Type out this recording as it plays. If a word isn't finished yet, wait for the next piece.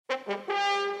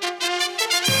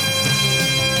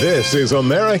This is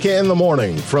America in the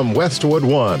Morning from Westwood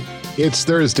One. It's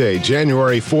Thursday,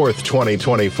 January 4th,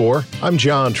 2024. I'm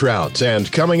John Trout,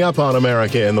 and coming up on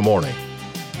America in the Morning.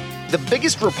 The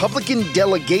biggest Republican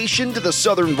delegation to the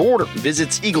southern border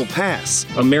visits Eagle Pass.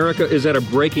 America is at a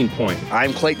breaking point.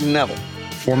 I'm Clayton Neville.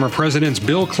 Former Presidents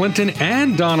Bill Clinton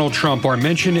and Donald Trump are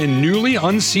mentioned in newly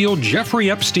unsealed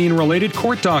Jeffrey Epstein-related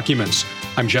court documents.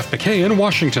 I'm Jeff McKay in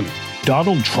Washington.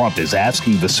 Donald Trump is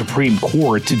asking the Supreme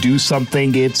Court to do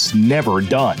something it's never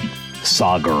done.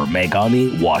 Sagar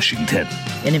Meghani, Washington.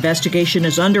 An investigation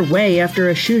is underway after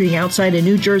a shooting outside a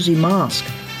New Jersey mosque.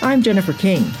 I'm Jennifer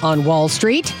King. On Wall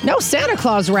Street, no Santa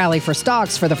Claus rally for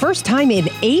stocks for the first time in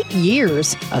 8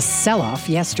 years. A sell-off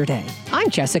yesterday. I'm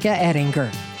Jessica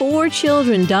Ettinger. 4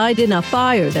 children died in a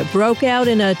fire that broke out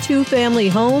in a 2-family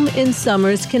home in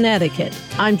Somers, Connecticut.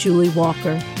 I'm Julie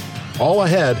Walker. All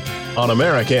ahead on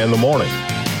America in the Morning.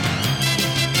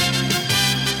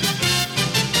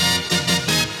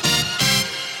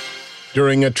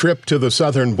 During a trip to the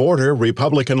southern border,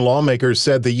 Republican lawmakers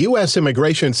said the U.S.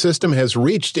 immigration system has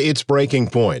reached its breaking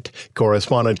point.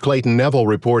 Correspondent Clayton Neville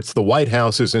reports the White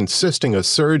House is insisting a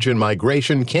surge in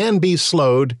migration can be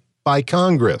slowed by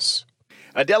Congress.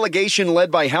 A delegation led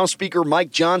by House Speaker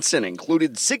Mike Johnson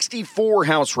included 64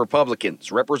 House Republicans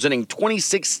representing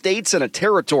 26 states and a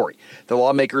territory. The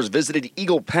lawmakers visited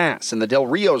Eagle Pass in the Del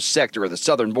Rio sector of the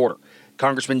southern border.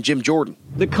 Congressman Jim Jordan.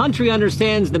 The country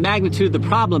understands the magnitude of the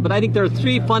problem, but I think there are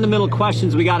 3 fundamental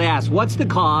questions we got to ask. What's the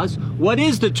cause? What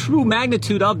is the true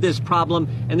magnitude of this problem?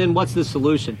 And then what's the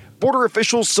solution? Border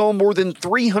officials saw more than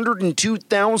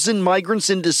 302,000 migrants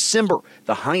in December,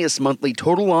 the highest monthly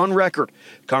total on record.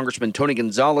 Congressman Tony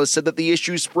Gonzalez said that the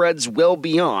issue spreads well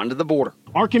beyond the border.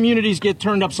 Our communities get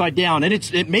turned upside down, and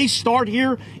it may start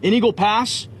here in Eagle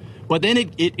Pass, but then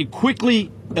it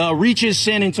quickly reaches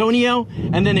San Antonio,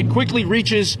 and then it quickly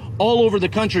reaches all over the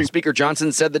country. Speaker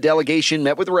Johnson said the delegation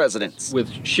met with residents.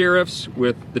 With sheriffs,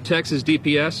 with the Texas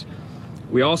DPS.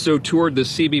 We also toured the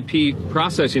CBP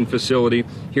processing facility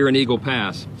here in Eagle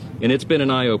Pass, and it's been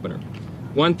an eye-opener.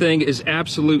 One thing is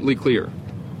absolutely clear.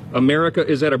 America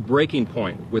is at a breaking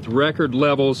point with record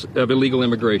levels of illegal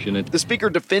immigration. The speaker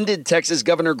defended Texas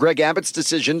Governor Greg Abbott's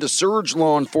decision to surge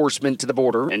law enforcement to the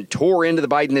border and tore into the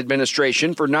Biden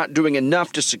administration for not doing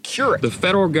enough to secure it. The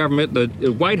federal government,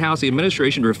 the White House, the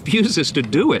administration refuses to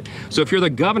do it. So if you're the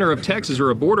governor of Texas or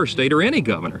a border state or any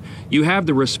governor, you have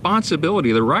the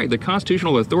responsibility, the right, the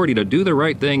constitutional authority to do the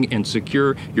right thing and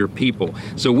secure your people.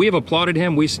 So we have applauded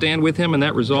him. We stand with him in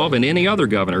that resolve and any other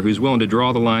governor who's willing to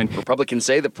draw the line. Republicans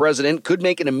say the president could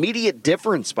make an immediate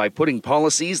difference by putting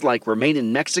policies like Remain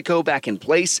in Mexico back in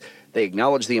place. They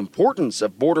acknowledge the importance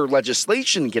of border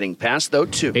legislation getting passed, though,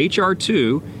 too. H.R.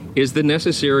 2 is the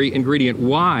necessary ingredient.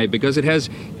 Why? Because it has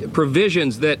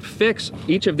provisions that fix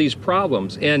each of these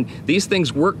problems, and these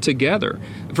things work together.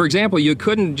 For example, you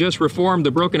couldn't just reform the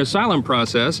broken asylum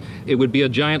process. It would be a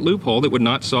giant loophole that would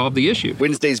not solve the issue.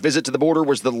 Wednesday's visit to the border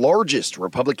was the largest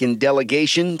Republican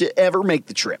delegation to ever make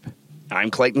the trip.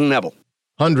 I'm Clayton Neville.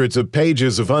 Hundreds of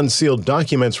pages of unsealed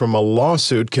documents from a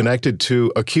lawsuit connected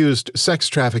to accused sex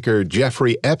trafficker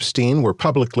Jeffrey Epstein were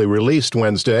publicly released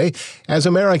Wednesday. As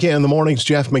America in the Morning's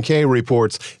Jeff McKay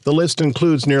reports, the list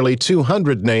includes nearly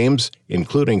 200 names,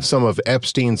 including some of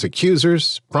Epstein's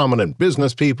accusers, prominent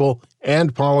business people,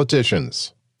 and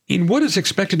politicians. In what is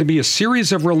expected to be a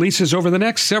series of releases over the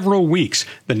next several weeks,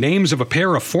 the names of a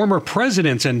pair of former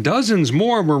presidents and dozens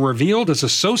more were revealed as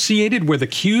associated with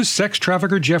accused sex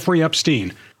trafficker Jeffrey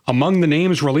Epstein. Among the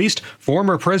names released,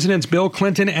 former Presidents Bill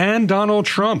Clinton and Donald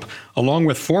Trump, along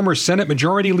with former Senate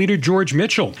Majority Leader George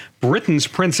Mitchell, Britain's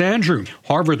Prince Andrew,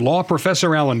 Harvard Law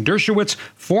Professor Alan Dershowitz,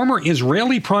 former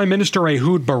Israeli Prime Minister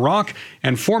Ehud Barak,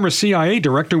 and former CIA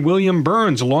Director William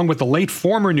Burns, along with the late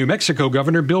former New Mexico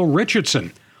Governor Bill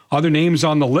Richardson. Other names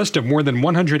on the list of more than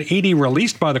 180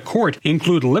 released by the court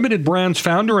include Limited Brands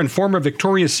founder and former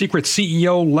Victoria's Secret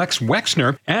CEO Lex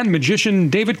Wexner and magician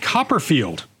David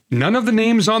Copperfield. None of the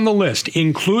names on the list,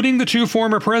 including the 2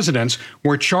 former presidents,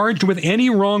 were charged with any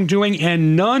wrongdoing,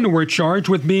 and none were charged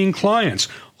with being clients,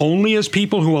 only as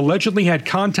people who allegedly had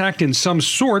contact in some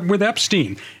sort with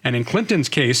Epstein, and in Clinton's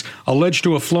case, alleged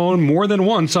to have flown more than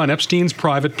once on Epstein's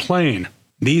private plane.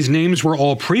 These names were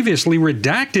all previously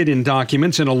redacted in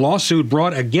documents in a lawsuit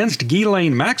brought against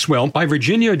Ghislaine Maxwell by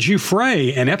Virginia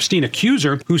Giuffre, an Epstein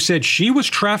accuser who said she was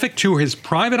trafficked to his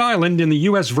private island in the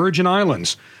U.S. Virgin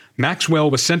Islands. Maxwell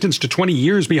was sentenced to 20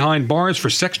 years behind bars for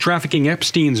sex trafficking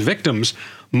Epstein's victims.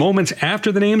 Moments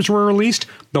after the names were released,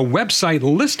 the website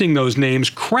listing those names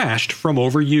crashed from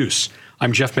overuse.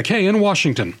 I'm Jeff McKay in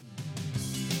Washington.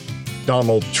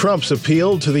 Donald Trump's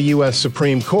appeal to the U.S.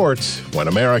 Supreme Court when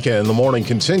America in the Morning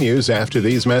continues after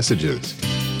these messages.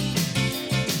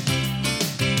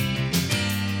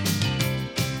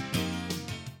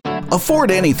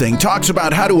 Afford Anything talks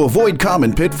about how to avoid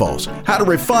common pitfalls, how to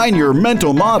refine your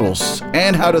mental models,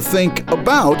 and how to think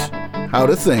about how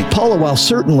to think. Paula, while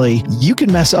certainly you can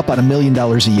mess up on $1 million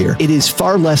a year, it is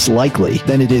far less likely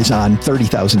than it is on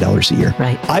 $30,000 a year.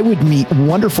 Right. I would meet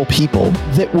wonderful people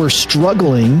that were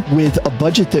struggling with a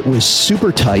budget that was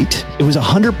super tight. It was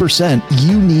 100%.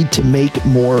 You need to make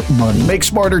more money. Make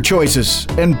smarter choices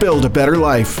and build a better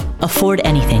life. Afford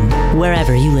Anything,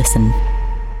 wherever you listen.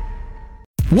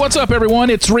 What's up, everyone?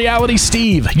 It's Reality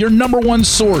Steve, your number one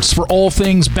source for all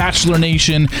things Bachelor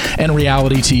Nation and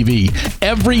reality TV.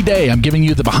 Every day, I'm giving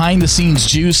you the behind-the-scenes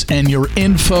juice and your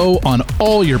info on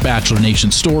all your Bachelor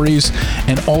Nation stories,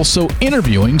 and also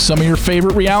interviewing some of your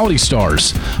favorite reality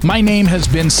stars. My name has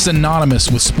been synonymous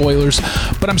with spoilers,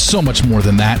 but I'm so much more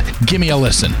than that. Give me a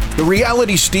listen. The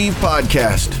Reality Steve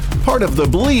Podcast, part of the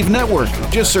Believe Network.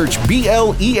 Just search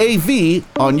BLEAV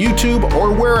on YouTube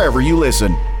or wherever you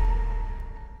listen.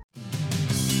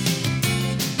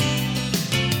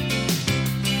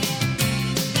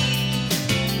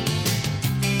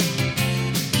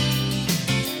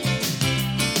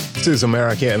 This is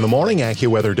America in the Morning.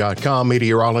 AccuWeather.com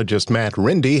meteorologist Matt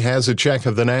Rindy has a check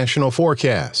of the national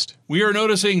forecast. We are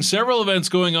noticing several events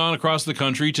going on across the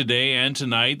country today and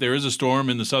tonight. There is a storm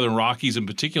in the southern Rockies in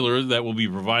particular that will be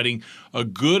providing a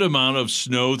good amount of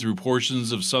snow through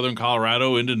portions of southern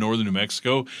Colorado into northern New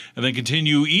Mexico, and then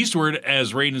continue eastward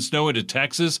as rain and snow into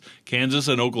Texas, Kansas,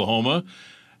 and Oklahoma.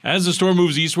 As the storm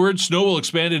moves eastward, snow will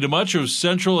expand into much of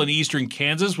central and eastern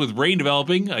Kansas, with rain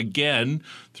developing again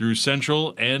through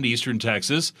central and eastern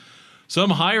Texas.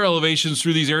 Some higher elevations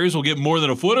through these areas will get more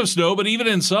than a foot of snow, but even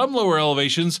in some lower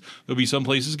elevations, there'll be some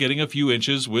places getting a few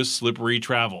inches with slippery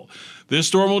travel. This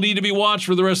storm will need to be watched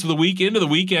for the rest of the week into the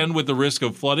weekend, with the risk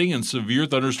of flooding and severe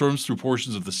thunderstorms through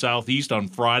portions of the southeast on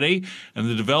Friday, and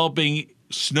the developing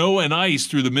snow and ice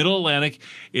through the middle Atlantic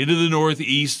into the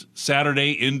northeast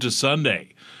Saturday into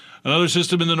Sunday. Another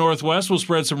system in the northwest will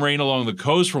spread some rain along the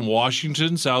coast from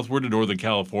Washington southward to northern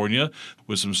California,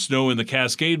 with some snow in the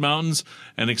Cascade Mountains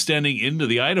and extending into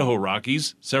the Idaho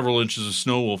Rockies. Several inches of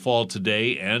snow will fall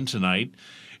today and tonight.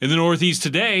 In the northeast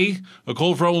today, a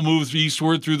cold front will move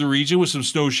eastward through the region with some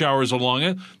snow showers along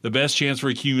it. The best chance for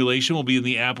accumulation will be in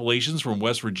the Appalachians from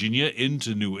West Virginia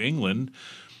into New England.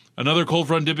 Another cold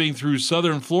front dipping through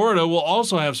southern Florida will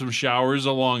also have some showers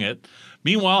along it.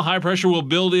 Meanwhile, high pressure will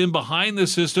build in behind the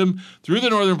system through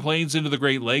the northern plains into the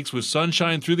Great Lakes. With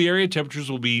sunshine through the area, temperatures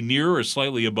will be near or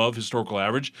slightly above historical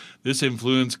average. This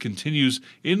influence continues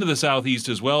into the southeast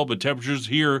as well, but temperatures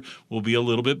here will be a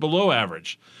little bit below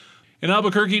average. In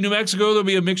Albuquerque, New Mexico, there'll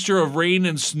be a mixture of rain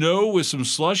and snow with some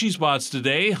slushy spots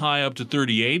today, high up to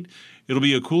 38. It'll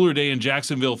be a cooler day in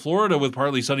Jacksonville, Florida, with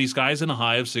partly sunny skies and a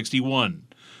high of 61.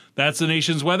 That's the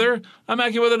nation's weather. I'm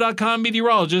AccuWeather.com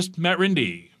meteorologist Matt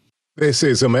Rindy. This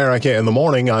is America in the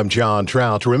Morning. I'm John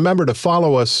Trout. Remember to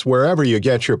follow us wherever you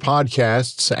get your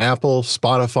podcasts, Apple,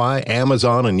 Spotify,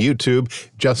 Amazon, and YouTube.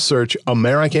 Just search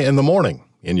America in the Morning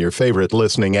in your favorite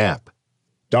listening app.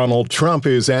 Donald Trump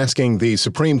is asking the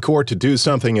Supreme Court to do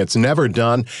something it's never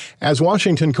done. As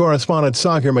Washington correspondent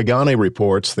Sagar Meghani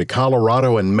reports, the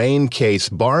Colorado and Maine case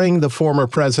barring the former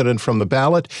president from the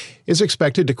ballot is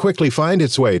expected to quickly find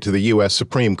its way to the U.S.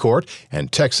 Supreme Court,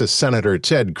 and Texas Senator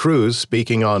Ted Cruz,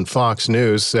 speaking on Fox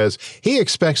News, says he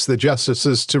expects the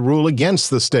justices to rule against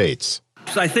the states.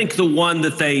 I think the one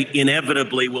that they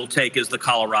inevitably will take is the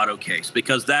Colorado case,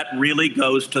 because that really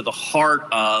goes to the heart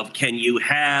of, can you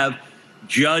have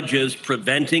judges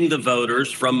preventing the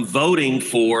voters from voting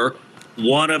for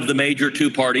one of the major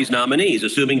two parties' nominees,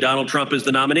 assuming Donald Trump is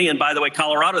the nominee. And by the way,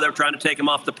 Colorado, they're trying to take him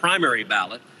off the primary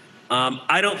ballot.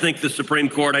 I don't think the Supreme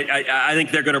Court, I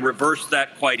think they're going to reverse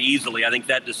that quite easily. I think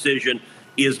that decision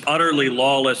is utterly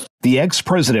lawless. The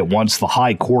ex-president wants the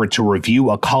high court to review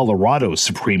a Colorado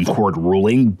Supreme Court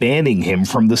ruling banning him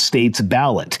from the state's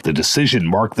ballot. The decision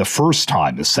marked the first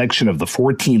time a section of the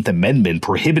 14th Amendment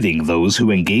prohibiting those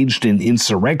who engaged in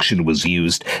insurrection was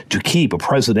used to keep a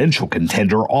presidential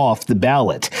contender off the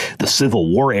ballot. The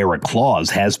Civil War-era clause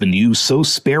has been used so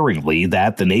sparingly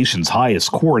that the nation's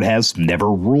highest court has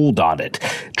never ruled on it.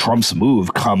 Trump's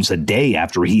move comes a day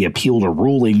after he appealed a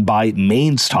ruling by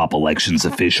Maine's top elections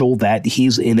official that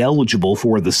he's ineligible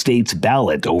for the state's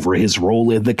ballot over his role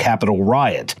in the Capitol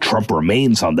riot. Trump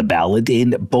remains on the ballot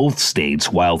in both states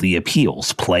while the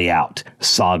appeals play out.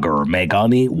 Sagar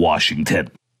Meghani, Washington.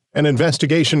 An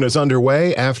investigation is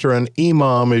underway after an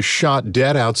imam is shot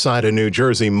dead outside a New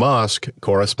Jersey mosque.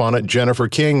 Correspondent Jennifer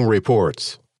King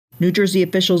reports. New Jersey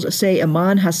officials say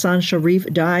Imam Hassan Sharif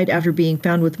died after being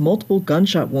found with multiple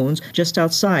gunshot wounds just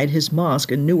outside his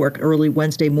mosque in Newark early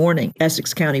Wednesday morning.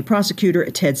 Essex County prosecutor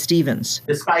Ted Stevens.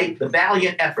 Despite the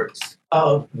valiant efforts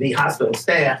of the hospital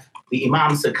staff, the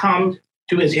imam succumbed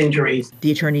to his injuries.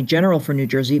 The Attorney General for New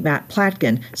Jersey, Matt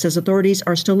Platkin, says authorities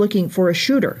are still looking for a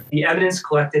shooter. The evidence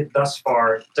collected thus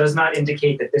far does not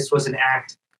indicate that this was an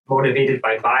act motivated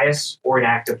by bias or an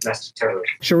act of domestic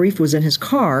terrorism. Sharif was in his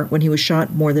car when he was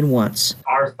shot more than once.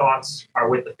 Our thoughts are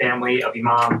with the family of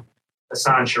Imam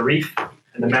Hassan Sharif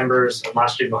and the members of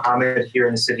Masjid Muhammad here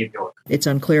in the city of Newark. It's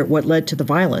unclear what led to the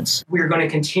violence. We are going to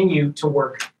continue to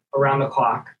work around the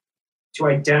clock to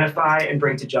identify and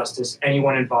bring to justice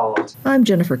anyone involved. I'm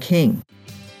Jennifer King.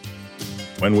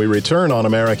 When we return on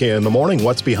America in the Morning,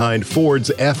 what's behind Ford's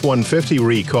F-150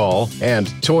 recall and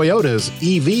Toyota's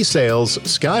EV sales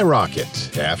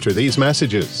skyrocket after these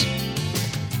messages.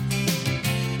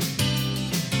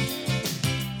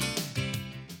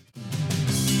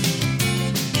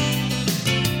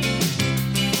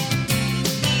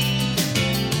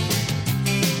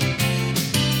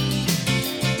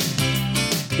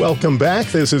 Welcome back.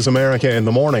 This is America in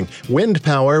the Morning. Wind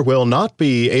power will not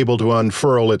be able to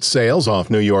unfurl its sails off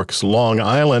New York's Long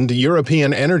Island.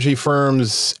 European energy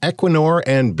firms Equinor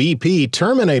and BP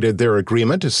terminated their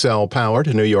agreement to sell power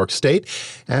to New York State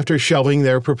after shelving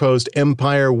their proposed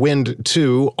Empire Wind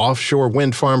 2 offshore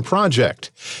wind farm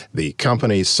project. The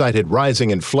companies cited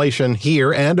rising inflation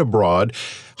here and abroad,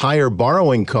 higher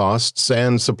borrowing costs,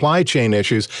 and supply chain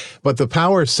issues, but the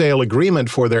power sale agreement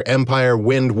for their Empire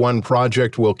Wind 1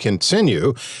 project will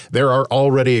continue. There are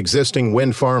already existing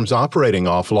wind farms operating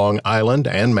off Long Island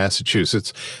and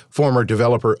Massachusetts. Former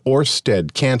developer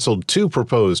Ørsted canceled 2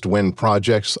 proposed wind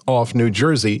projects off New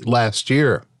Jersey last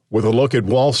year. With a look at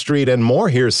Wall Street and more,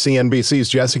 here's CNBC's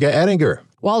Jessica Ettinger.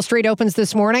 Wall Street opens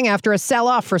this morning after a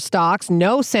sell-off for stocks.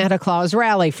 No Santa Claus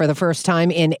rally for the first time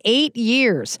in 8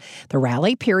 years. The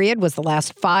rally period was the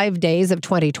last 5 days of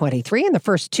 2023 and the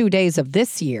first 2 days of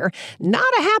this year. Not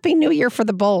a happy new year for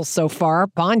the bulls so far.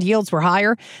 Bond yields were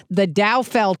higher. The Dow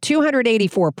fell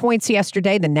 284 points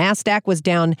yesterday. The Nasdaq was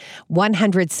down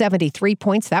 173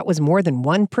 points. That was more than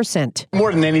 1%.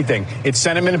 More than anything, it's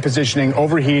sentiment and positioning,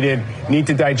 overheated, need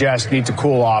to digest, need to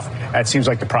cool off. That seems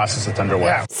like the process that's underway.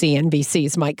 Yeah.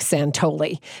 CNBC's Mike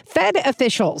Santoli. Fed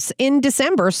officials in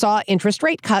December saw interest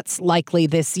rate cuts likely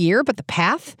this year, but the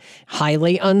path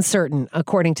highly uncertain,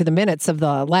 according to the minutes of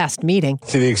the last meeting.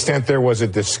 To the extent there was a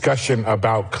discussion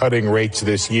about cutting rates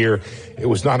this year, it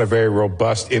was not a very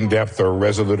robust, in-depth, or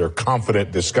resolute or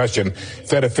confident discussion.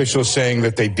 Fed officials saying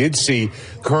that they did see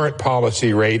current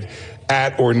policy rate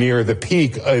at or near the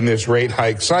peak in this rate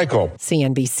hike cycle.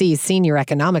 CNBC's senior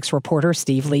economics reporter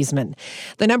Steve Leisman.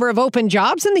 The number of open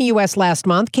jobs in the U.S. last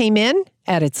month came in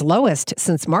at its lowest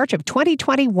since March of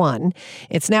 2021.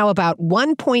 It's now about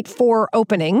 1.4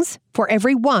 openings for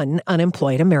every one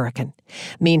unemployed American.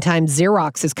 Meantime,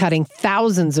 Xerox is cutting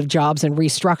thousands of jobs and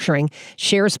restructuring.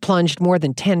 Shares plunged more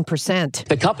than 10%.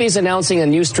 The company is announcing a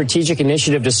new strategic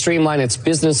initiative to streamline its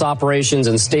business operations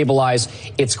and stabilize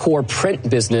its core print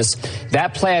business.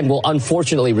 That plan will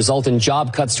unfortunately result in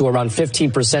job cuts to around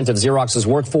 15% of Xerox's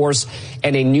workforce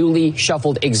and a newly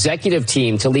shuffled executive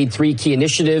team to lead 3 key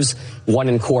initiatives, one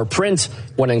in core print,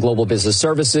 one in global business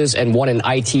services, and one in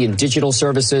IT and digital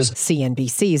services.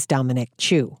 CNBC's Dominic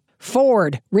Chu.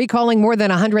 Ford recalling more than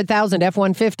 100,000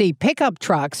 F-150 pickup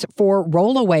trucks for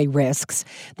rollaway risks.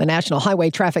 The National Highway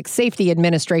Traffic Safety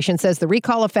Administration says the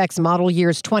recall affects model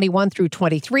years 21 through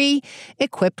 23,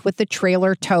 equipped with the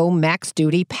trailer tow max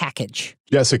duty package.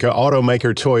 Jessica,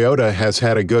 automaker Toyota has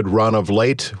had a good run of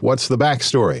late. What's the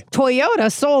backstory? Toyota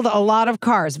sold a lot of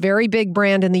cars, very big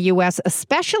brand in the U.S.,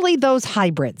 especially those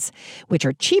hybrids, which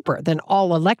are cheaper than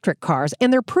all-electric cars,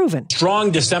 and they're proven.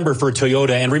 Strong December for Toyota,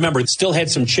 and remember, it still had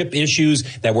some chip issues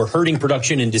that were hurting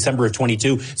production in December of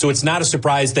 22, so it's not a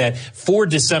surprise that for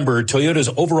December, Toyota's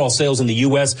overall sales in the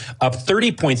U.S. up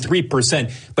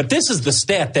 30.3%. But this is the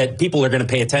stat that people are going to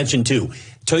pay attention to.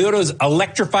 Toyota's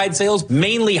electrified sales,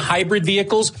 mainly hybrid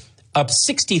vehicles, up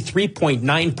 63.9%.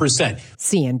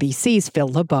 CNBC's Phil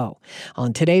LeBeau.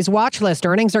 On today's watch list,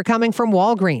 earnings are coming from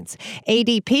Walgreens.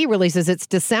 ADP releases its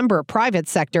December private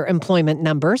sector employment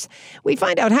numbers. We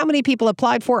find out how many people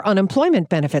applied for unemployment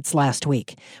benefits last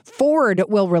week. Ford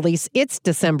will release its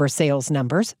December sales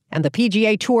numbers, and the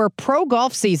PGA Tour Pro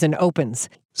Golf season opens.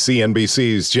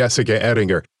 CNBC's Jessica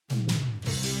Ettinger.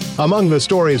 Among the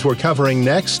stories we're covering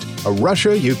next, a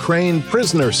Russia-Ukraine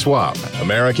prisoner swap.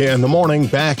 America in the Morning,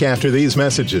 back after these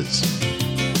messages.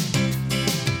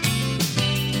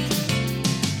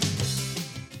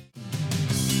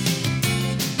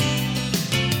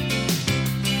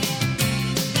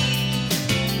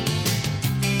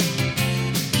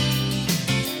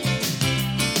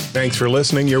 Thanks for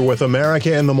listening. You're with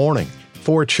America in the Morning.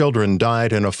 4 children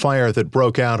died in a fire that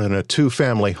broke out in a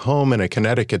 2-family home in a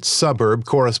Connecticut suburb.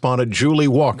 Correspondent Julie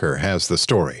Walker has the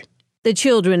story. The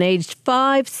children aged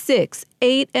 5, 6,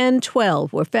 8, and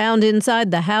 12 were found inside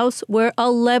the house where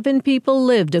 11 people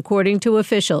lived, according to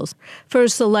officials.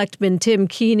 First Selectman Tim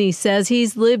Keeney says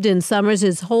he's lived in Somers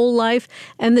his whole life,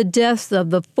 and the deaths of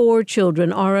the 4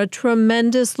 children are a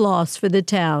tremendous loss for the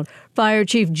town. Fire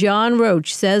Chief John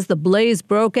Roach says the blaze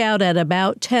broke out at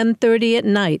about 10:30 at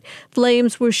night.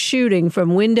 Flames were shooting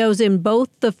from windows in both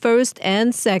the first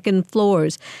and second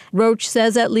floors. Roach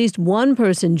says at least one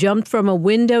person jumped from a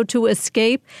window to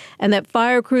escape, and that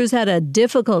fire crews had a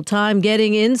difficult time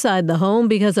getting inside the home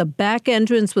because a back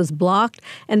entrance was blocked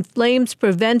and flames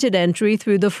prevented entry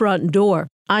through the front door.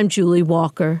 I'm Julie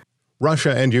Walker.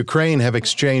 Russia and Ukraine have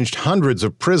exchanged hundreds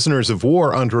of prisoners of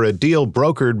war under a deal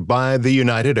brokered by the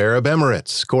United Arab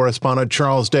Emirates. Correspondent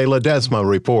Charles de Ledesma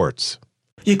reports.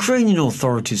 Ukrainian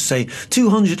authorities say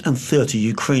 230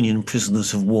 Ukrainian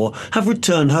prisoners of war have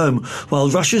returned home,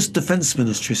 while Russia's defense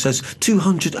ministry says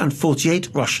 248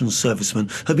 Russian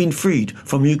servicemen have been freed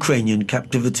from Ukrainian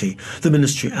captivity. The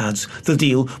ministry adds the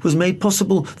deal was made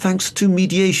possible thanks to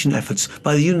mediation efforts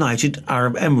by the United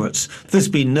Arab Emirates. There's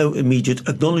been no immediate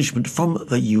acknowledgement from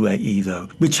the UAE, though,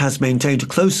 which has maintained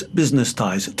close business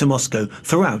ties to Moscow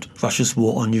throughout Russia's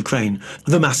war on Ukraine.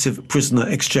 The massive prisoner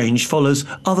exchange follows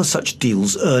other such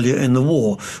deals earlier in the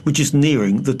war, which is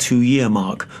nearing the 2-year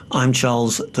mark. I'm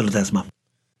Charles de Ledesma.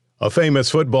 A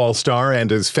famous football star and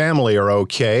his family are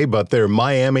okay, but their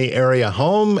Miami area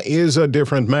home is a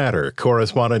different matter.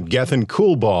 Correspondent Gethin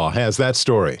Coolbaugh has that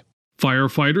story.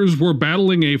 Firefighters were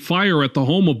battling a fire at the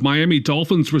home of Miami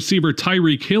Dolphins receiver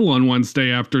Tyreek Hill on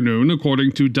Wednesday afternoon,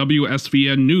 according to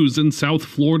WSVN News in South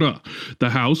Florida. The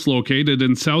house, located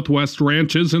in Southwest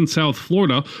Ranches in South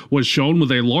Florida, was shown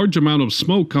with a large amount of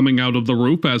smoke coming out of the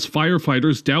roof as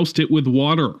firefighters doused it with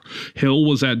water. Hill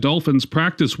was at Dolphins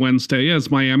practice Wednesday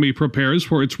as Miami prepares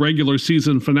for its regular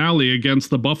season finale against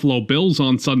the Buffalo Bills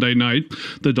on Sunday night.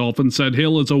 The Dolphins said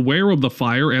Hill is aware of the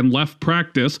fire and left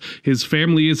practice. His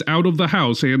family is out of the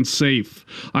house and safe.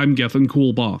 I'm Gethin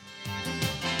Coolbaugh.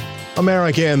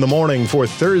 America in the Morning for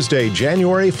Thursday,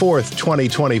 January 4th,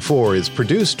 2024 is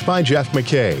produced by Jeff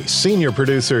McKay, senior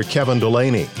producer Kevin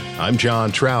Delaney. I'm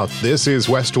John Trout. This is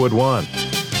Westwood One.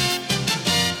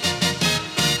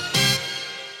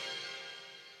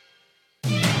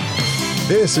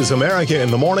 This is America in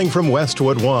the Morning from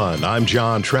Westwood One. I'm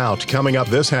John Trout. Coming up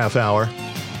this half hour.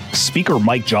 Speaker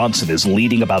Mike Johnson is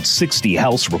leading about 60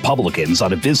 House Republicans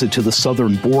on a visit to the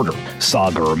southern border.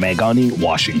 Sagar Meghani,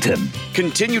 Washington.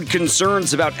 Continued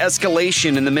concerns about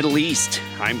escalation in the Middle East.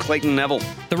 I'm Clayton Neville.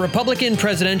 The Republican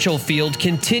presidential field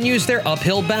continues their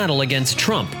uphill battle against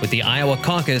Trump, with the Iowa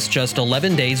caucus just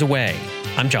 11 days away.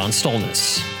 I'm John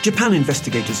Stolness. Japan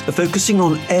investigators are focusing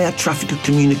on air traffic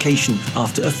communication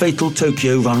after a fatal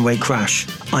Tokyo runway crash.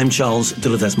 I'm Charles de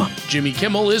Ledesma. Jimmy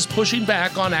Kimmel is pushing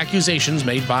back on accusations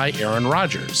made by Aaron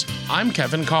Rodgers. I'm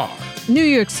Kevin Carr. New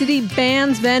York City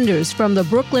bans vendors from the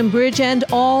Brooklyn Bridge and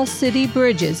all city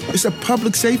bridges. It's a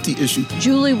public safety issue.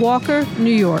 Julie Walker,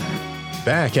 New York.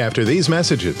 Back after these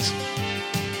messages.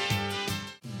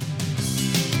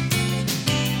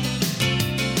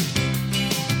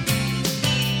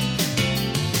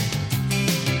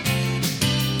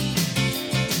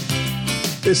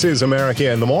 This is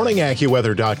America in the Morning.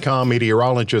 AccuWeather.com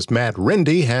meteorologist Matt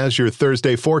Rindy has your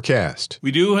Thursday forecast.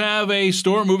 We do have a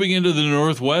storm moving into the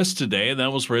northwest today, and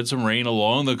that will spread some rain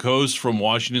along the coast from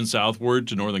Washington southward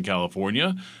to Northern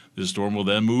California. This storm will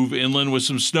then move inland with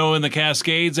some snow in the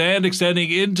Cascades and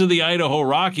extending into the Idaho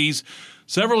Rockies.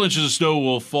 Several inches of snow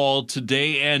will fall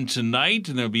today and tonight,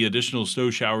 and there will be additional snow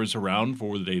showers around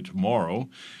for the day tomorrow.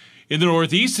 In the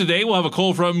northeast today, we'll have a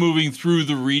cold front moving through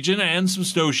the region and some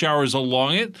snow showers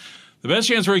along it. The best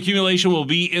chance for accumulation will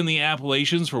be in the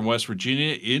Appalachians from West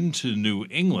Virginia into New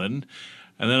England.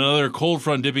 And then another cold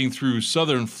front dipping through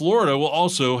southern Florida will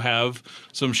also have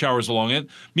some showers along it.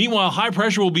 Meanwhile, high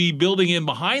pressure will be building in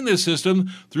behind this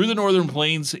system through the northern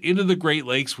plains into the Great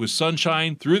Lakes with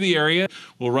sunshine through the area.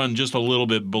 We'll run just a little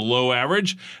bit below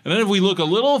average. And then if we look a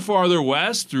little farther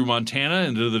west through Montana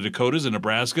into the Dakotas and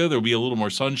Nebraska, there'll be a little more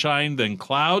sunshine than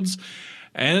clouds.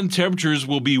 And temperatures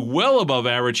will be well above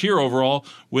average here overall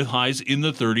with highs in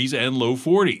the 30s and low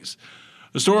 40s.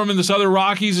 The storm in the southern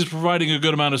Rockies is providing a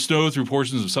good amount of snow through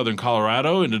portions of southern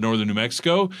Colorado into northern New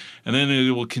Mexico, and then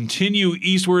it will continue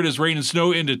eastward as rain and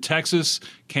snow into Texas,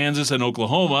 Kansas, and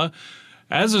Oklahoma.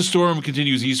 As the storm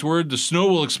continues eastward, the snow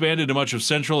will expand into much of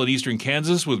central and eastern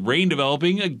Kansas, with rain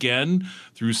developing again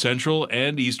through central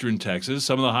and eastern Texas.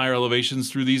 Some of the higher elevations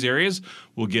through these areas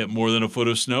will get more than a foot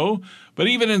of snow, but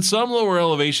even in some lower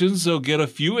elevations, they'll get a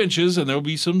few inches and there'll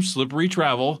be some slippery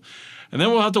travel. And then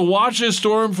we'll have to watch this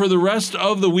storm for the rest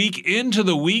of the week into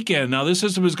the weekend. Now, this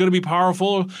system is going to be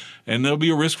powerful, and there'll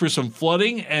be a risk for some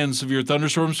flooding and severe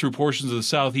thunderstorms through portions of the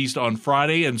southeast on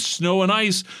Friday, and snow and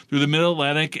ice through the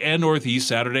mid-Atlantic and northeast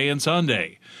Saturday and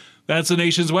Sunday. That's the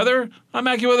nation's weather. I'm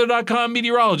AccuWeather.com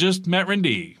meteorologist Matt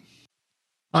Rindy.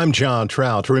 I'm John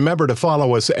Trout. Remember to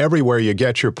follow us everywhere you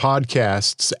get your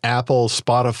podcasts: Apple,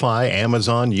 Spotify,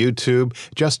 Amazon, YouTube.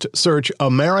 Just search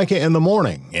America in the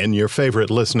Morning in your favorite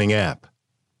listening app.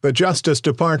 The Justice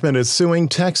Department is suing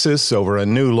Texas over a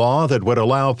new law that would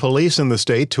allow police in the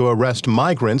state to arrest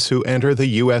migrants who enter the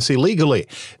U.S. illegally.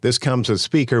 This comes as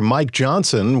Speaker Mike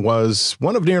Johnson was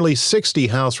one of nearly 60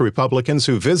 House Republicans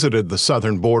who visited the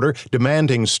southern border,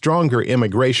 demanding stronger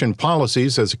immigration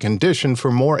policies as a condition for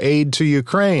more aid to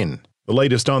Ukraine. The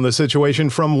latest on the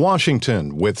situation from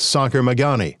Washington with Sagar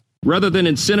Magani. Rather than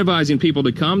incentivizing people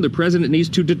to come, the president needs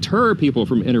to deter people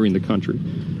from entering the country.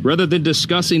 Rather than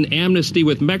discussing amnesty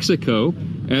with Mexico,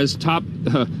 as top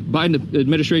Biden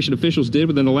administration officials did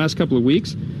within the last couple of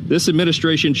weeks, this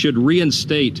administration should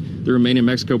reinstate the Remain in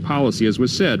Mexico policy, as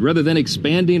was said. Rather than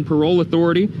expanding parole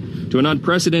authority to an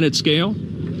unprecedented scale,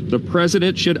 the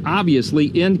president should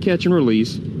obviously end catch and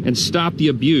release and stop the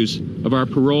abuse of our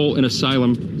parole and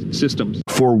asylum systems.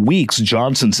 For weeks,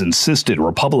 Johnson's insisted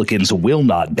Republicans will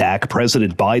not back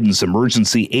President Biden's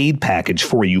emergency aid package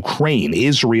for Ukraine,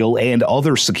 Israel, and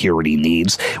other security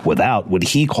needs without what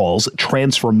he calls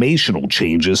transformational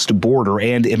changes to border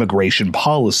and immigration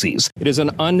policies. It is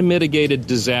an unmitigated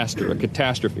disaster, a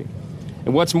catastrophe.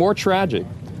 And what's more tragic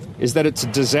is that it's a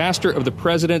disaster of the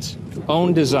president's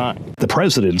own design. The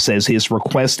president says his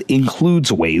request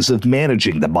includes ways of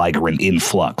managing the migrant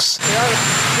influx. They ought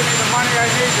to give me the money I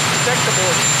need to protect the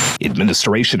border.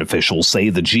 Administration officials say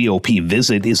the GOP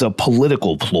visit is a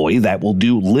political ploy that will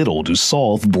do little to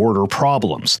solve border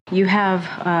problems. You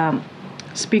have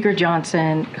Speaker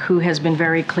Johnson, who has been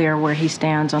very clear where he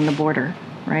stands on the border,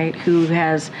 right? Who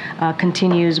has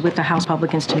continues with the House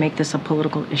Republicans to make this a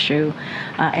political issue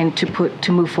and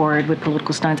to move forward with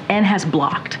political stunts, and has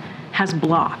blocked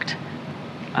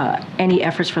any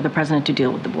efforts for the president to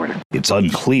deal with the border. It's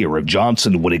unclear if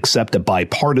Johnson would accept a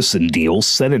bipartisan deal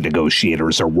Senate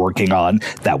negotiators are working on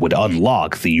that would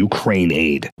unlock the Ukraine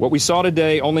aid. What we saw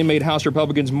today only made House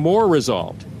Republicans more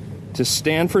resolved to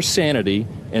stand for sanity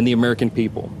and the American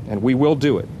people, and we will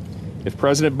do it. If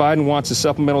President Biden wants a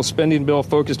supplemental spending bill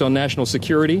focused on national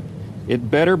security, it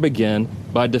better begin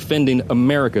by defending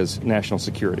America's national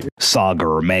security.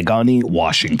 Sagar Magani,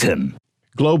 Washington.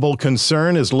 Global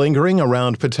concern is lingering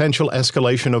around potential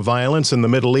escalation of violence in the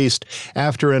Middle East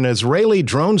after an Israeli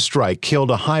drone strike killed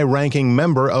a high-ranking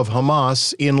member of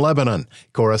Hamas in Lebanon.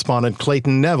 Correspondent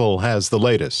Clayton Neville has the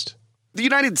latest. The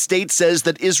United States says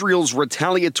that Israel's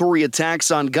retaliatory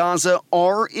attacks on Gaza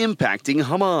are impacting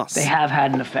Hamas. They have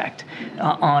had an effect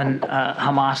on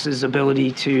Hamas's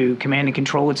ability to command and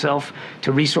control itself,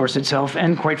 to resource itself,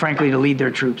 and quite frankly, to lead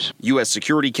their troops. U.S.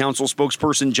 Security Council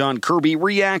spokesperson John Kirby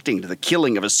reacting to the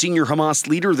killing of a senior Hamas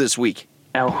leader this week.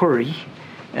 Al-Huri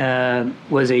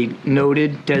was a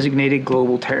noted, designated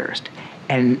global terrorist.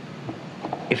 And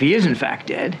if he is in fact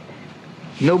dead,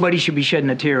 nobody should be shedding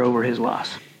a tear over his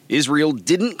loss. Israel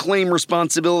didn't claim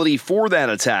responsibility for that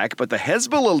attack, but the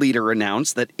Hezbollah leader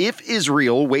announced that if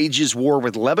Israel wages war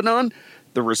with Lebanon,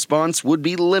 the response would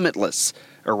be limitless.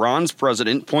 Iran's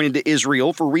president pointed to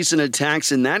Israel for recent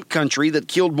attacks in that country that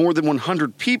killed more than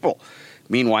 100 people.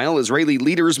 Meanwhile, Israeli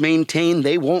leaders maintain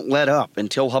they won't let up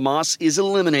until Hamas is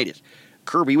eliminated.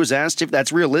 Kirby was asked if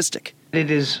that's realistic. It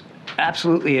is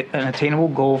absolutely an attainable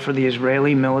goal for the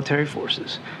Israeli military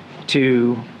forces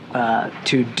to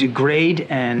degrade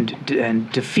and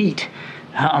defeat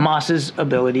Hamas's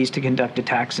abilities to conduct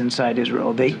attacks inside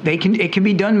Israel. It can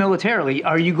be done militarily.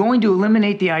 Are you going to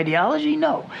eliminate the ideology?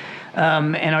 No.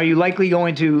 And are you likely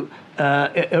going to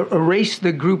erase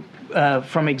the group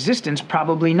from existence?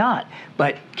 Probably not.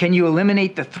 But can you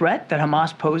eliminate the threat that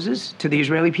Hamas poses to the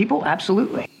Israeli people?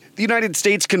 Absolutely. The United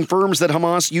States confirms that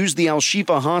Hamas used the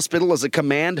Al-Shifa hospital as a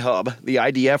command hub. The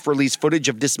IDF released footage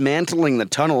of dismantling the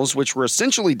tunnels, which were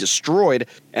essentially destroyed.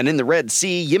 And in the Red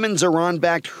Sea, Yemen's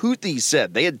Iran-backed Houthis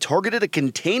said they had targeted a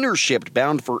container ship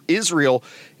bound for Israel.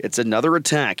 It's another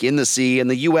attack in the sea, and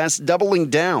the U.S. doubling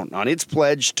down on its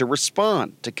pledge to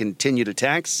respond to continued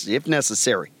attacks if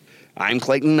necessary. I'm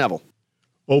Clayton Neville.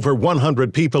 Over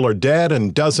 100 people are dead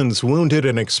and dozens wounded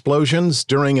in explosions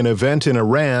during an event in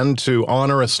Iran to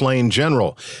honor a slain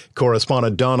general.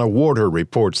 Correspondent Donna Warder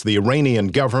reports the Iranian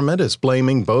government is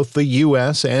blaming both the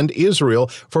U.S. and Israel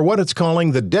for what it's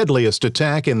calling the deadliest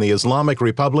attack in the Islamic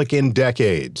Republic in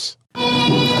decades.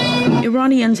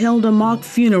 Iranians held a mock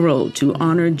funeral to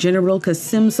honor General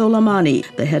Qasem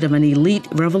Soleimani, the head of an elite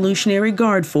Revolutionary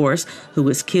Guard force who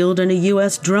was killed in a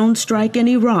U.S. drone strike in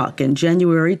Iraq in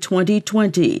January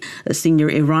 2020. A senior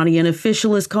Iranian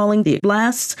official is calling the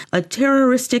blasts a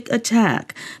terroristic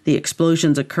attack. The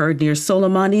explosions occurred near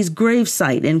Soleimani's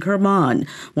gravesite in Kerman,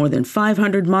 more than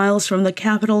 500 miles from the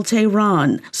capital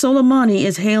Tehran. Soleimani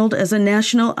is hailed as a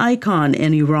national icon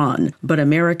in Iran, but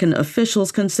American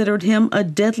officials considered him a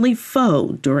deadly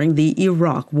foe during the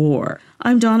Iraq War.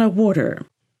 I'm Donna Warder.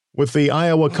 With the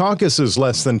Iowa caucuses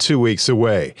less than 2 weeks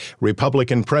away,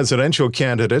 Republican presidential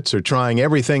candidates are trying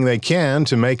everything they can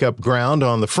to make up ground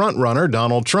on the frontrunner,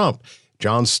 Donald Trump.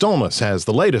 John Stolnis has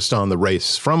the latest on the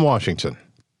race from Washington.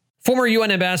 Former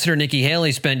UN Ambassador Nikki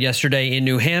Haley spent yesterday in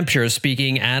New Hampshire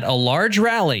speaking at a large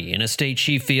rally in a state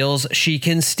she feels she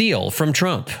can steal from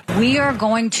Trump. We are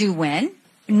going to win.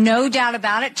 No doubt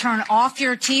about it. Turn off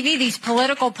your TV. These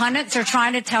political pundits are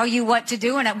trying to tell you what to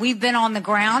do, and we've been on the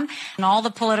ground, and all the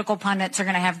political pundits are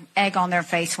going to have egg on their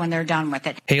face when they're done with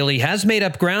it. Haley has made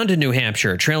up ground in New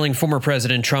Hampshire, trailing former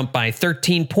President Trump by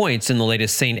 13 points in the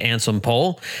latest St. Anselm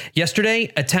poll.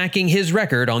 Yesterday, attacking his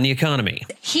record on the economy.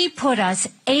 He put us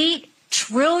 $8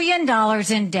 trillion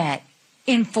in debt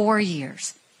in 4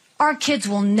 years. Our kids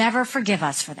will never forgive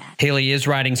us for that. Haley is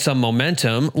riding some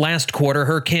momentum. Last quarter,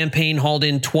 her campaign hauled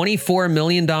in $24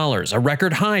 million, a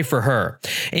record high for her.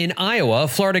 In Iowa,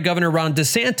 Florida Governor Ron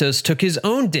DeSantis took his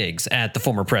own digs at the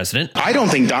former president. I don't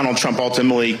think Donald Trump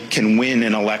ultimately can win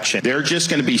an election. There are just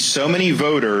going to be so many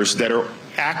voters that are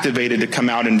activated to come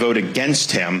out and vote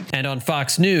against him. And on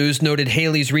Fox News, noted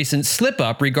Haley's recent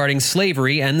slip-up regarding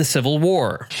slavery and the Civil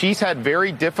War. She's had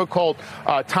very difficult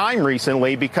time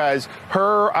recently because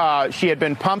she had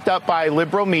been pumped up by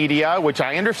liberal media, which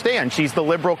I understand. She's the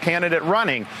liberal candidate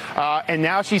running. And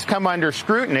now she's come under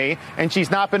scrutiny, and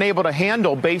she's not been able to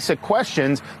handle basic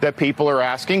questions that people are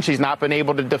asking. She's not been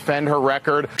able to defend her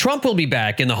record. Trump will be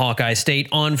back in the Hawkeye State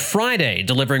on Friday,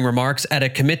 delivering remarks at a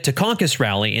Commit to Caucus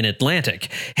rally in Atlantic.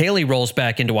 Haley rolls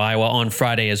back into Iowa on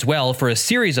Friday as well for a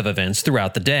series of events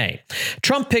throughout the day.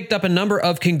 Trump picked up a number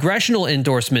of congressional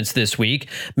endorsements this week.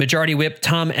 Majority Whip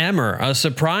Tom Emmer, a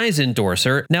surprise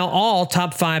endorser. Now all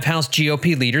top 5 House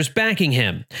GOP leaders backing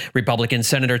him. Republican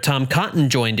Senator Tom Cotton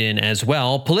joined in as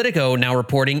well. Politico now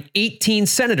reporting 18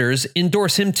 senators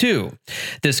endorse him too.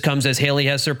 This comes as Haley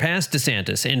has surpassed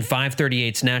DeSantis in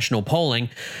 538's national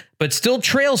polling, but still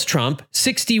trails Trump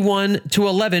 61 to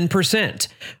 11%.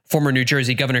 Former New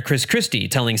Jersey Governor Chris Christie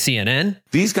telling CNN,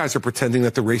 "These guys are pretending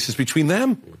that the race is between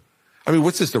them. I mean,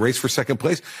 what's this, the race for second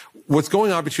place? What's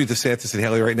going on between DeSantis and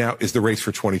Haley right now is the race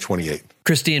for 2028.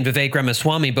 Christie and Vivek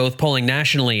Ramaswamy both polling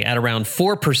nationally at around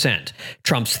 4%.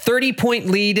 Trump's 30-point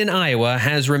lead in Iowa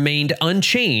has remained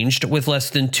unchanged with less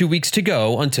than 2 weeks to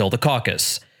go until the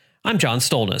caucus. I'm John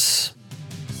Stolnis.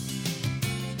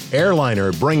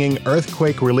 Airliner bringing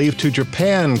earthquake relief to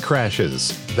Japan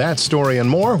crashes. That story and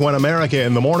more when America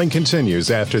in the Morning continues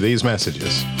after these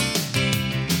messages.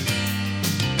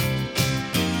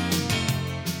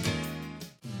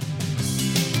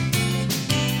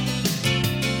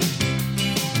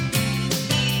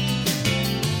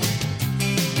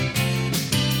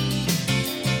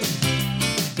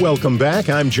 Welcome back.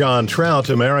 I'm John Trout.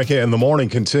 America in the Morning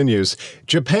continues.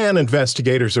 Japan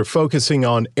investigators are focusing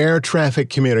on air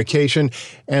traffic communication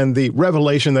and the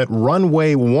revelation that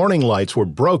runway warning lights were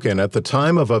broken at the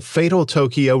time of a fatal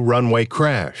Tokyo runway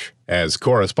crash. As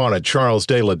correspondent Charles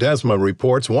de Ledesma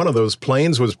reports, one of those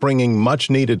planes was bringing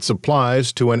much-needed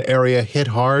supplies to an area hit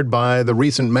hard by the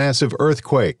recent massive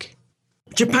earthquake.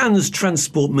 Japan's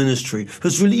transport ministry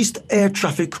has released air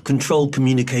traffic control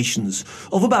communications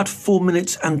of about 4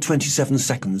 minutes and 27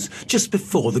 seconds just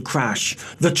before the crash.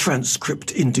 The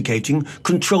transcript indicating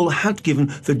control had given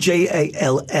the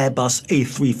JAL Airbus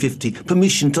A350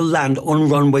 permission to land on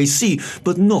runway C,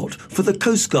 but not for the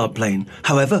Coast Guard plane.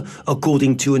 However,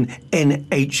 according to an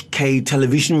NHK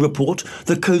television report,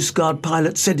 the Coast Guard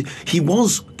pilot said he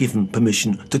was given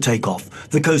permission to take off.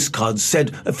 The Coast Guard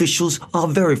said officials are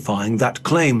verifying that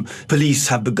claim. Police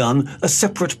have begun a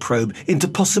separate probe into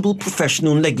possible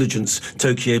professional negligence.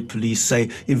 Tokyo police say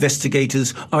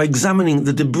investigators are examining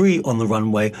the debris on the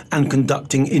runway and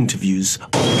conducting interviews.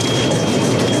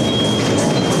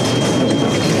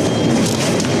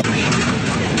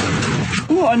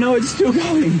 no, it's still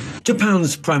going.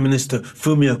 Japan's Prime Minister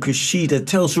Fumio Kishida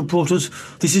tells reporters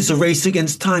this is a race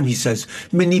against time, he says.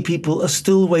 Many people are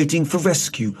still waiting for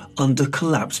rescue under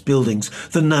collapsed buildings.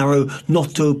 The narrow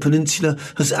Noto Peninsula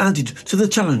has added to the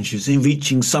challenges in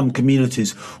reaching some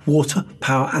communities. Water,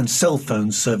 power and cell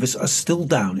phone service are still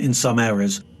down in some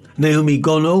areas. Naomi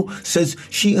Gono says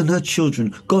she and her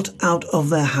children got out of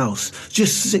their house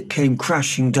just as it came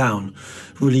crashing down.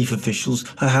 Relief officials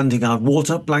are handing out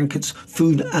water, blankets,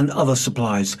 food and other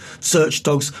supplies. Search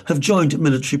dogs have joined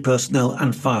military personnel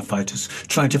and firefighters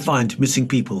trying to find missing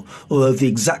people, although the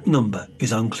exact number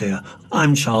is unclear.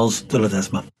 I'm Charles de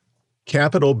Ledesma.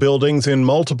 Capitol buildings in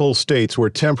multiple states were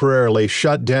temporarily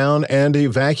shut down and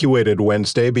evacuated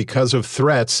Wednesday because of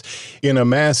threats. In a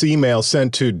mass email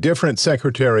sent to different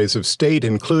secretaries of state,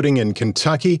 including in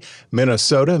Kentucky,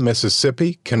 Minnesota,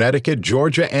 Mississippi, Connecticut,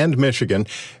 Georgia, and Michigan,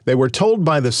 they were told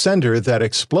by the sender that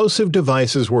explosive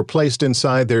devices were placed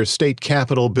inside their state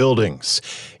capitol buildings.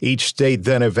 Each state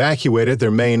then evacuated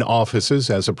their main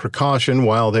offices as a precaution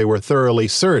while they were thoroughly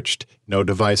searched. No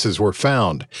devices were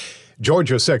found.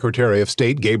 Georgia Secretary of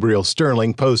State Gabriel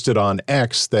Sterling posted on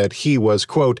X that he was,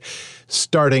 quote,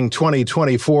 starting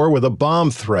 2024 with a bomb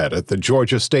threat at the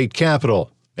Georgia State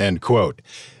Capitol, end quote.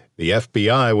 The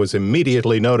FBI was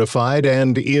immediately notified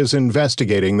and is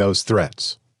investigating those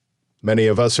threats. Many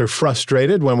of us are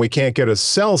frustrated when we can't get a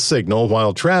cell signal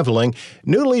while traveling.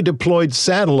 Newly deployed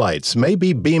satellites may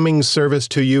be beaming service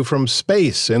to you from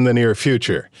space in the near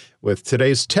future. With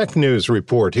today's Tech News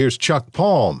report, here's Chuck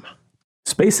Palm.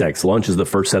 SpaceX launches the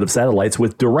first set of satellites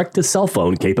with direct-to-cell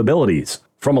phone capabilities.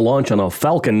 From a launch on a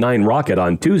Falcon 9 rocket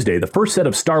on Tuesday, the first set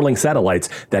of Starlink satellites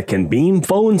that can beam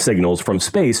phone signals from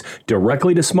space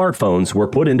directly to smartphones were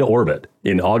put into orbit.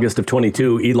 In August of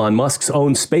 22, Elon Musk's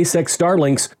own SpaceX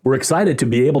Starlinks were excited to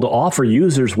be able to offer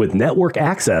users with network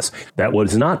access that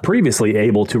was not previously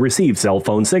able to receive cell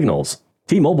phone signals.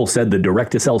 T-Mobile said the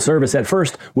direct-to-cell service at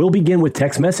first will begin with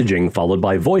text messaging, followed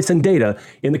by voice and data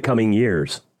in the coming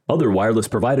years. Other wireless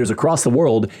providers across the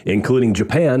world, including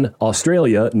Japan,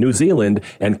 Australia, New Zealand,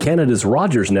 and Canada's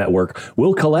Rogers network,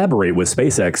 will collaborate with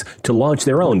SpaceX to launch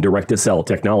their own direct-to-cell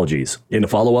technologies. In a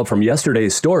follow-up from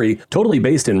yesterday's story, totally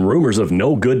based in rumors of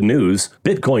no good news,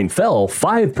 Bitcoin fell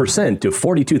 5% to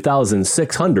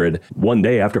 42,600 one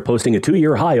day after posting a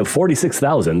two-year high of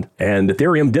 46,000, and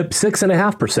Ethereum dipped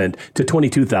 6.5% to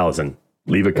 22,000.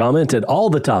 Leave a comment at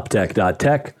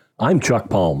allthetoptech.tech. I'm Chuck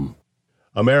Palm.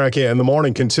 America in the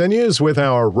Morning continues with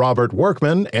our Robert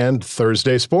Workman and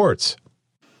Thursday Sports.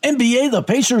 NBA, the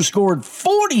Pacers scored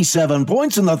 47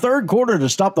 points in the third quarter to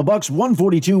stop the Bucks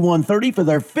 142-130 for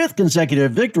their fifth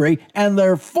consecutive victory and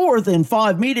their fourth in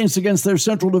 5 meetings against their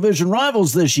Central Division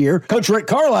rivals this year. Coach Rick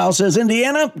Carlisle says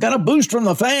Indiana got a boost from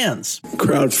the fans.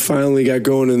 Crowd finally got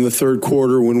going in the third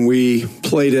quarter when we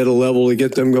played at a level to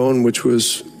get them going, which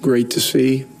was great to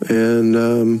see, and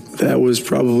that was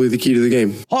probably the key to the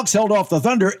game. Hawks held off the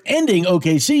Thunder, ending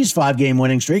OKC's 5-game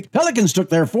winning streak. Pelicans took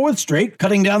their fourth straight,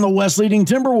 cutting down the West-leading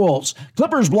Timberwolves.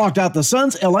 Clippers blocked out the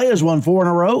Suns. LA has won 4 in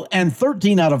a row and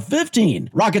 13 out of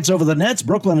 15. Rockets over the Nets.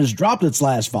 Brooklyn has dropped its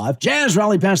last 5. Jazz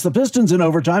rallied past the Pistons in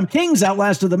overtime. Kings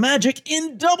outlasted the Magic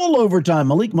in double overtime.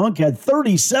 Malik Monk had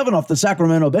 37 off the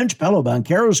Sacramento bench. Paolo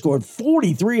Banchero scored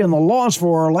 43 in the loss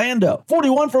for Orlando.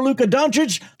 41 for Luka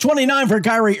Doncic, 29 for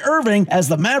Kyrie Irving as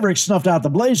the Mavericks snuffed out the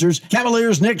Blazers.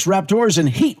 Cavaliers, Knicks, Raptors, and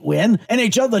Heat win.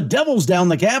 NHL, the Devils down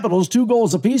the Capitals, 2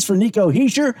 goals apiece for Nico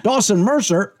Hischier, Dawson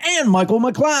Mercer, and Michael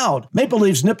McLeod. Maple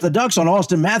Leafs nipped the Ducks on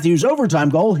Austin Matthews' overtime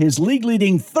goal, his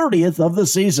league-leading 30th of the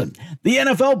season. The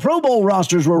NFL Pro Bowl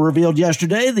rosters were revealed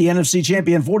yesterday. The NFC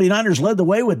champion 49ers led the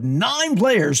way with 9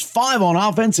 players, 5 on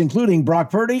offense, including Brock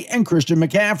Purdy and Christian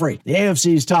McCaffrey. The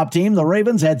AFC's top team, the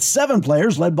Ravens, had 7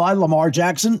 players led by Lamar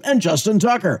Jackson and Justin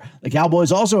Tucker. The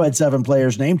Cowboys also had 7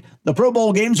 players named. The Pro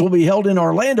Bowl games will be held in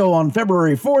Orlando on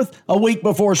February 4th, a week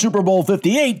before Super Bowl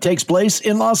 58 takes place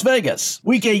in Las Vegas.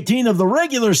 Week 18 of the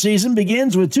regular season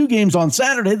begins with 2 games on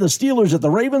Saturday, the Steelers at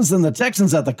the Ravens and the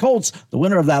Texans at the Colts. The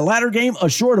winner of that latter game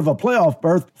assured of a playoff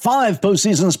berth. 5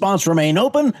 postseason spots remain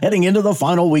open heading into the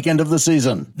final weekend of the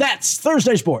season. That's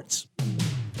Thursday Sports.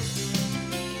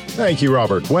 Thank you,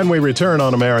 Robert. When we return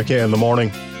on America in the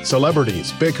Morning,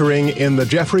 celebrities bickering in the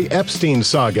Jeffrey Epstein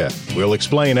saga. We'll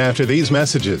explain after these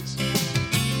messages.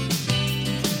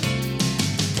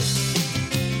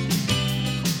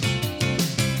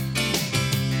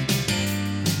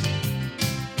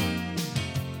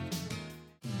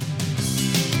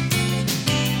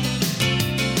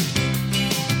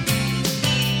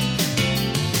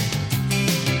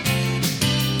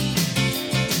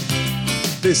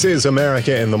 This is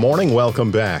America in the Morning. Welcome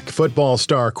back. Football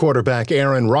star quarterback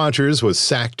Aaron Rodgers was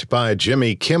sacked by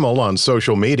Jimmy Kimmel on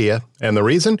social media. And the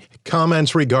reason?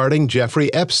 Comments regarding Jeffrey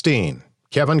Epstein.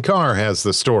 Kevin Carr has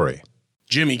the story.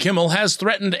 Jimmy Kimmel has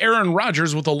threatened Aaron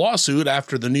Rodgers with a lawsuit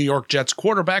after the New York Jets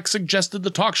quarterback suggested the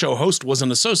talk show host was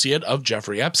an associate of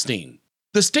Jeffrey Epstein.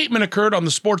 The statement occurred on the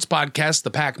sports podcast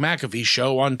The Pat McAfee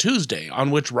Show on Tuesday,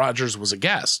 on which Rodgers was a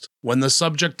guest. When the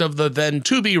subject of the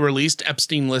then-to-be-released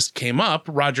Epstein list came up,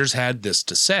 Rodgers had this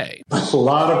to say. A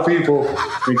lot of people,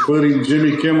 including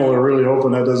Jimmy Kimmel, are really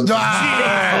hoping that doesn't... All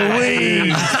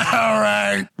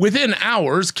right. Within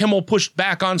hours, Kimmel pushed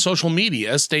back on social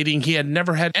media, stating he had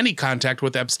never had any contact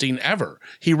with Epstein ever.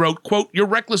 He wrote, quote, "Your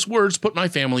reckless words put my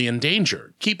family in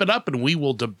danger. Keep it up and we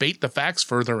will debate the facts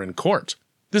further in court."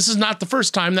 This is not the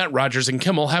first time that Rodgers and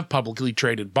Kimmel have publicly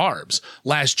traded barbs.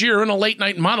 Last year, in a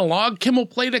late-night monologue, Kimmel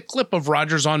played a clip of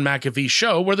Rodgers on McAfee's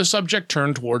show where the subject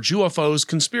turned towards UFOs,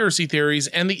 conspiracy theories,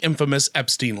 and the infamous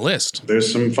Epstein list.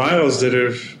 There's some files that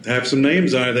have some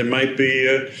names on it that might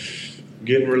be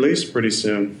getting released pretty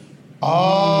soon.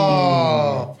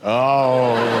 Oh.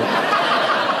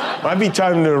 Might be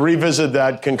time to revisit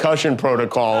that concussion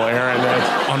protocol, Aaron.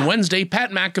 On Wednesday, Pat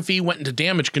McAfee went into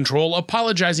damage control,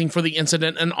 apologizing for the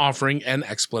incident and offering an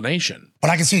explanation.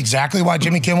 But I can see exactly why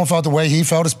Jimmy Kimmel felt the way he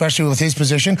felt, especially with his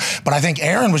position. But I think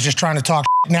Aaron was just trying to talk.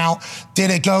 Now,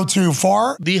 did it go too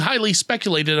far? The highly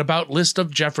speculated about list of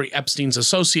Jeffrey Epstein's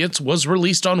associates was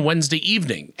released on Wednesday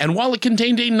evening. And while it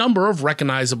contained a number of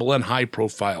recognizable and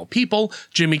high-profile people,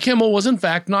 Jimmy Kimmel was in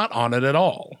fact not on it at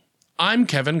all. I'm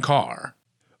Kevin Carr.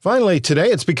 Finally, today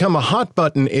it's become a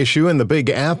hot-button issue in the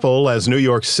Big Apple as New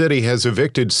York City has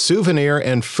evicted souvenir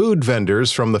and food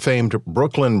vendors from the famed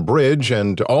Brooklyn Bridge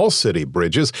and all city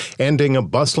bridges, ending a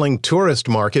bustling tourist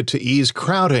market to ease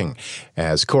crowding.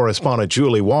 As correspondent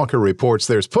Julie Walker reports,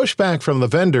 there's pushback from the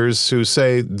vendors who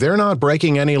say they're not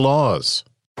breaking any laws.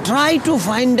 Try to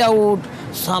find out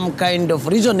some kind of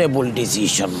reasonable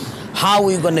decision. How are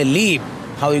we going to live?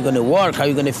 How are we going to work? How are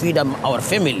we going to feed our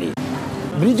family?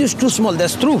 Bridge is too small,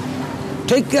 that's true.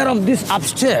 Take care of this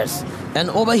upstairs.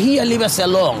 And over here, leave us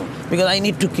alone, because I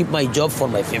need to keep my job for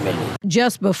my family.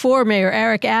 Just before Mayor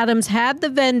Eric Adams had the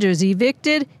vendors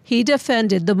evicted, he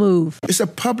defended the move. It's a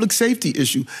public safety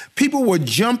issue. People were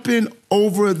jumping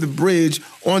over the bridge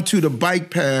onto the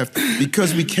bike path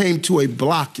because we came to a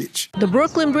blockage. The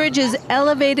Brooklyn Bridge's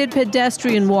elevated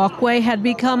pedestrian walkway had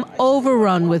become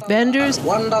overrun with vendors.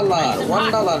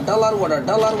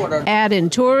 $1. Add in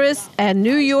tourists, and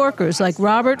New Yorkers like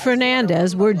Robert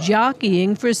Fernandez were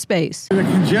jockeying for space. The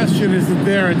congestion isn't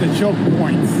there at the choke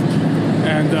points,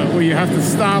 and where you have to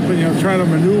stop and try to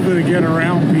maneuver to get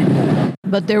around people.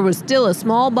 But there was still a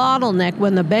small bottleneck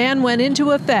when the ban went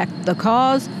into effect. The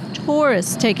cause?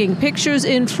 Tourists taking pictures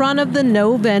in front of the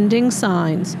no vending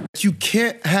signs. You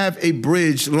can't have a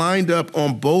bridge lined up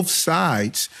on both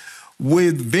sides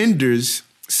with vendors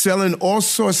selling all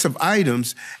sorts of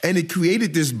items, and it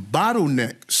created this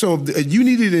bottleneck. So if you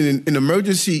needed an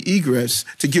emergency egress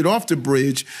to get off the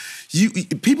bridge,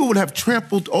 people would have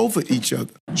trampled over each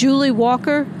other. Julie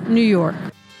Walker, New York.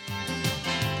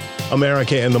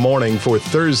 America in the Morning for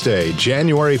Thursday,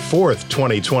 January 4th,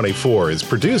 2024 is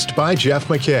produced by Jeff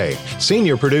McKay.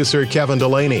 Senior producer Kevin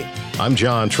Delaney. I'm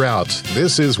John Trout.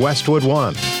 This is Westwood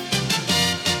One.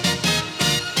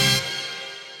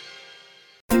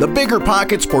 The Bigger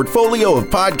Pockets portfolio of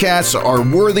podcasts are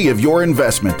worthy of your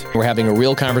investment. We're having a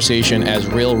real conversation as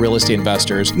real estate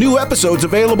investors. New episodes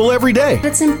available every day.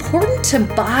 It's important to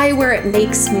buy where it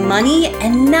makes money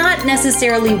and not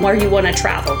necessarily where you want to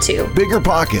travel to. Bigger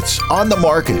Pockets, On the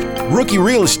Market, Rookie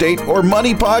Real Estate, or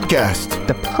Money Podcast.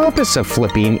 The purpose of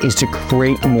flipping is to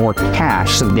create more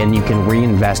cash so then you can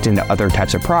reinvest into other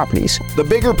types of properties. The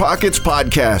Bigger Pockets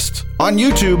Podcast, on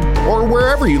YouTube or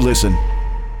wherever you listen.